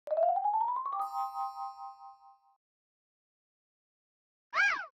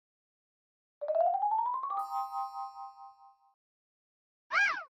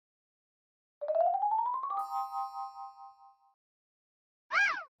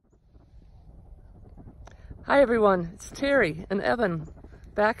Hi everyone, it's Terry and Evan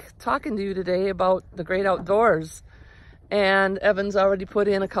back talking to you today about the great outdoors. And Evan's already put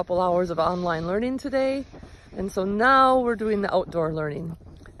in a couple hours of online learning today, and so now we're doing the outdoor learning.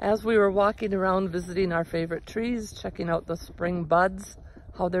 As we were walking around visiting our favorite trees, checking out the spring buds,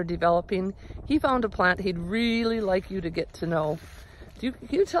 how they're developing, he found a plant he'd really like you to get to know. Can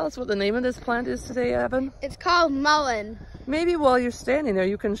you tell us what the name of this plant is today, Evan? It's called mullein. Maybe while you're standing there,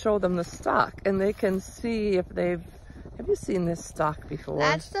 you can show them the stalk and they can see if they've... Have you seen this stalk before?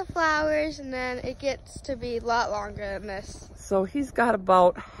 That's the flowers, and then it gets to be a lot longer than this. So he's got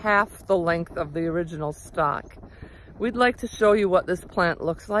about half the length of the original stalk. We'd like to show you what this plant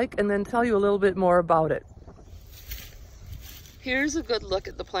looks like and then tell you a little bit more about it. Here's a good look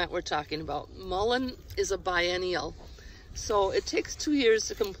at the plant we're talking about. Mullein is a biennial, so it takes 2 years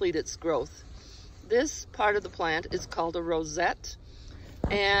to complete its growth. This part of the plant is called a rosette.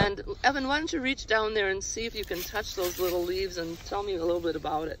 And Evan, why don't you reach down there and see if you can touch those little leaves and tell me a little bit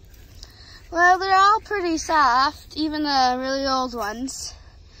about it. Well, they're all pretty soft, even the really old ones.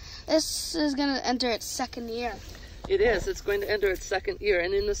 This is going to enter its second year. It is. It's going to enter its second year.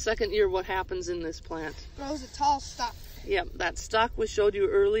 And in the second year, what happens in this plant? Grows a tall stalk. Yeah, that stalk we showed you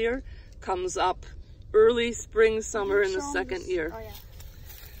earlier comes up early spring, summer in the second year. Oh, yeah.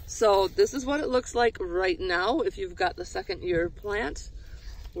 So this is what it looks like right now if you've got the second year plant.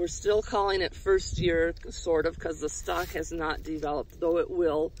 We're still calling it first year, sort of, because the stalk has not developed, though it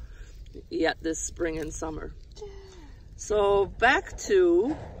will yet this spring and summer. So back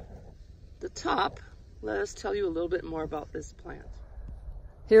to the top, let us tell you a little bit more about this plant.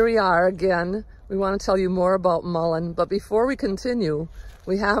 Here we are again. We want to tell you more about mullein, but before we continue,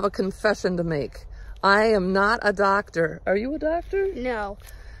 we have a confession to make. I am not a doctor. Are you a doctor? No.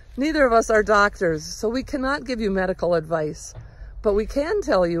 Neither of us are doctors, so we cannot give you medical advice. But we can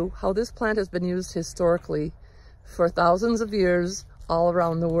tell you how this plant has been used historically for thousands of years all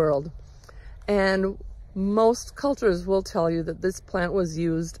around the world. And most cultures will tell you that this plant was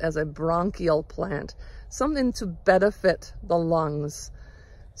used as a bronchial plant, something to benefit the lungs.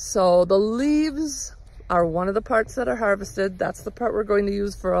 So the leaves are one of the parts that are harvested. That's the part we're going to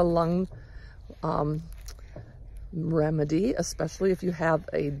use for a lung remedy, especially if you have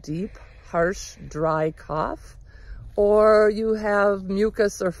a deep, harsh, dry cough, or you have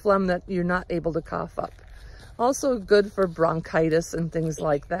mucus or phlegm that you're not able to cough up. Also good for bronchitis and things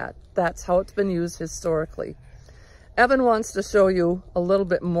like that. That's how it's been used historically. Evan wants to show you a little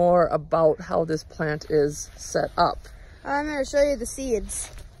bit more about how this plant is set up. I'm going to show you the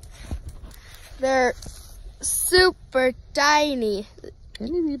seeds. They're super tiny.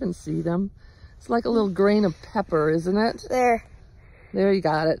 Can you even see them? It's like a little grain of pepper, isn't it? There. There, you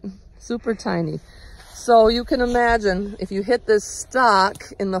got it. Super tiny. So you can imagine if you hit this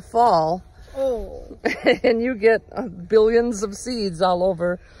stalk in the fall, and you get billions of seeds all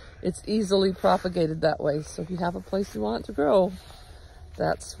over, it's easily propagated that way. So if you have a place you want it to grow,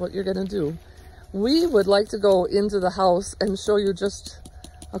 that's what you're going to do. We would like to go into the house and show you just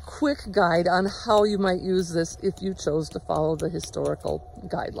a quick guide on how you might use this if you chose to follow the historical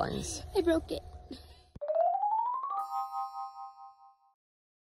guidelines. I broke it.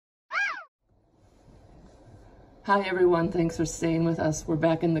 Hi everyone, thanks for staying with us. We're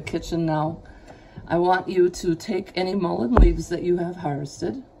back in the kitchen now. I want you to take any mullein leaves that you have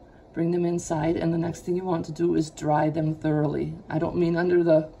harvested, bring them inside, and the next thing you want to do is dry them thoroughly. I don't mean under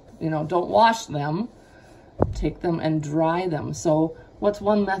the, don't wash them. Take them and dry them. So what's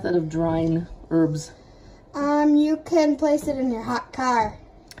one method of drying herbs? You can place it in your hot car.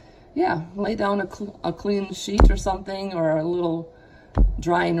 Yeah, lay down a clean sheet or something, or a little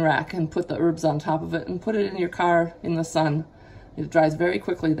drying rack, and put the herbs on top of it and put it in your car in the sun. It dries very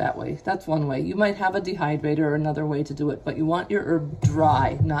quickly that way. That's one way. You might have a dehydrator or another way to do it, but you want your herb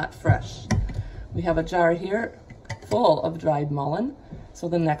dry, not fresh. We have a jar here full of dried mullein. So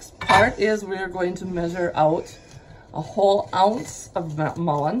the next part is we're going to measure out a whole ounce of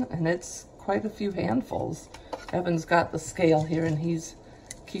mullein, and it's quite a few handfuls. Evan's got the scale here and he's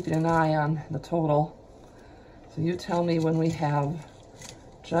keeping an eye on the total. So you tell me when we have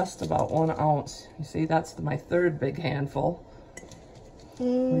just about 1 ounce. You see, that's my third big handful.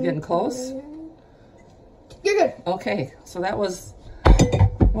 We're getting close? You're good. Okay, so that was,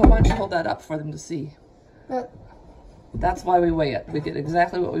 well, why don't you hold that up for them to see? That's why we weigh it. We get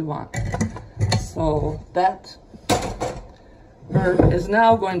exactly what we want. So that herb is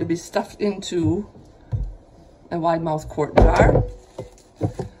now going to be stuffed into a wide mouth quart jar.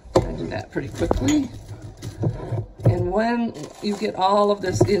 I do that pretty quickly. And when you get all of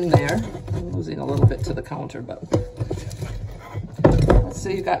this in there, I'm losing a little bit to the counter, but let's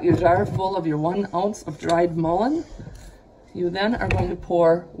say you got your jar full of your 1 ounce of dried mullein. You then are going to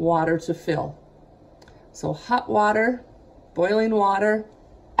pour water to fill. So hot water, boiling water,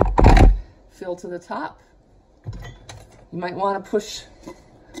 fill to the top. You might want to push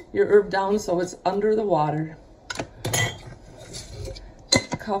your herb down so it's under the water.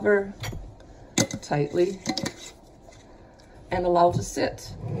 Cover tightly and allow to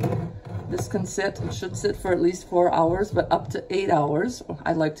sit. This can sit, it should sit for at least 4 hours, but up to 8 hours.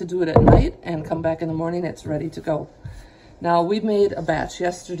 I like to do it at night and come back in the morning, it's ready to go. Now, we made a batch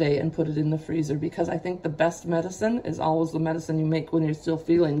yesterday and put it in the freezer because I think the best medicine is always the medicine you make when you're still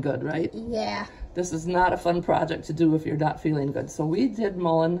feeling good, right? Yeah. This is not a fun project to do if you're not feeling good. So we did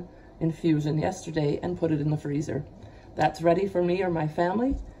mullein infusion yesterday and put it in the freezer. That's ready for me or my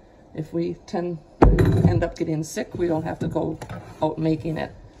family. If we end up getting sick, we don't have to go out making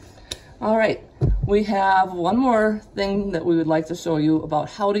it. All right, we have one more thing that we would like to show you about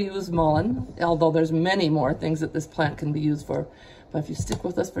how to use mullein, although there's many more things that this plant can be used for. But if you stick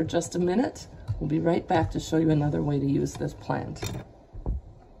with us for just a minute, we'll be right back to show you another way to use this plant.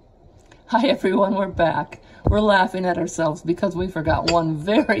 Hi everyone, we're back. We're laughing at ourselves because we forgot one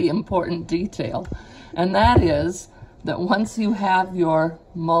very important detail, and that is that once you have your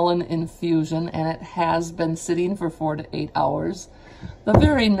mullein infusion and it has been sitting for 4 to 8 hours, the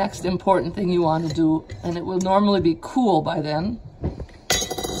very next important thing you want to do, and it will normally be cool by then,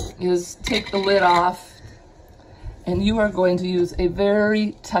 is take the lid off, and you are going to use a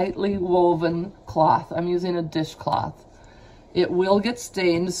very tightly woven cloth. I'm using a dishcloth. It will get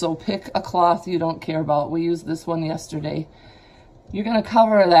stained, so pick a cloth you don't care about. We used this one yesterday. You're going to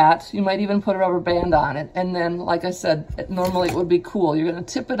cover that. You might even put a rubber band on it. And then, like I said, normally it would be cool. You're going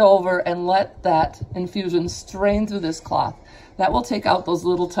to tip it over and let that infusion strain through this cloth. That will take out those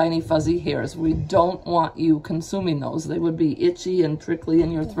little tiny fuzzy hairs. We don't want you consuming those. They would be itchy and prickly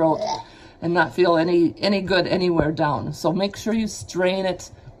in your throat and not feel any good anywhere down. So make sure you strain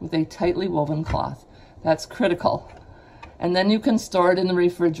it with a tightly woven cloth. That's critical. And then you can store it in the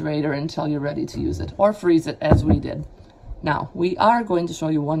refrigerator until you're ready to use it, or freeze it as we did. Now, we are going to show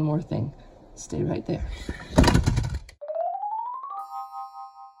you one more thing. Stay right there.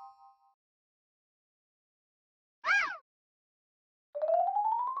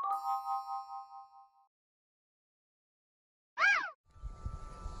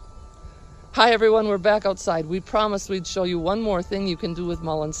 Hi everyone, we're back outside. We promised we'd show you one more thing you can do with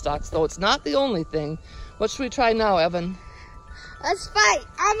mullein stalks, though it's not the only thing. What should we try now, Evan? Let's fight.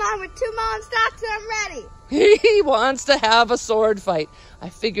 I'm on with 2 mullein stalks and I'm ready. He wants to have a sword fight. I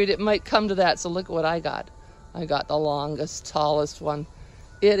figured it might come to that, so look what I got. I got the longest, tallest one.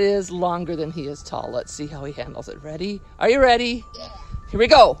 It is longer than he is tall. Let's see how he handles it. Ready? Are you ready? Yeah. Here we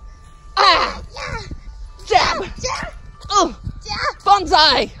go. Ah! Yeah. Jab! Yeah. Oh! Yeah.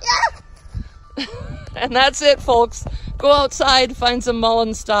 Bonsai! Yeah. And that's it, folks. Go outside, find some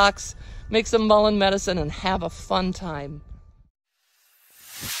mullein stalks, make some mullein medicine, and have a fun time.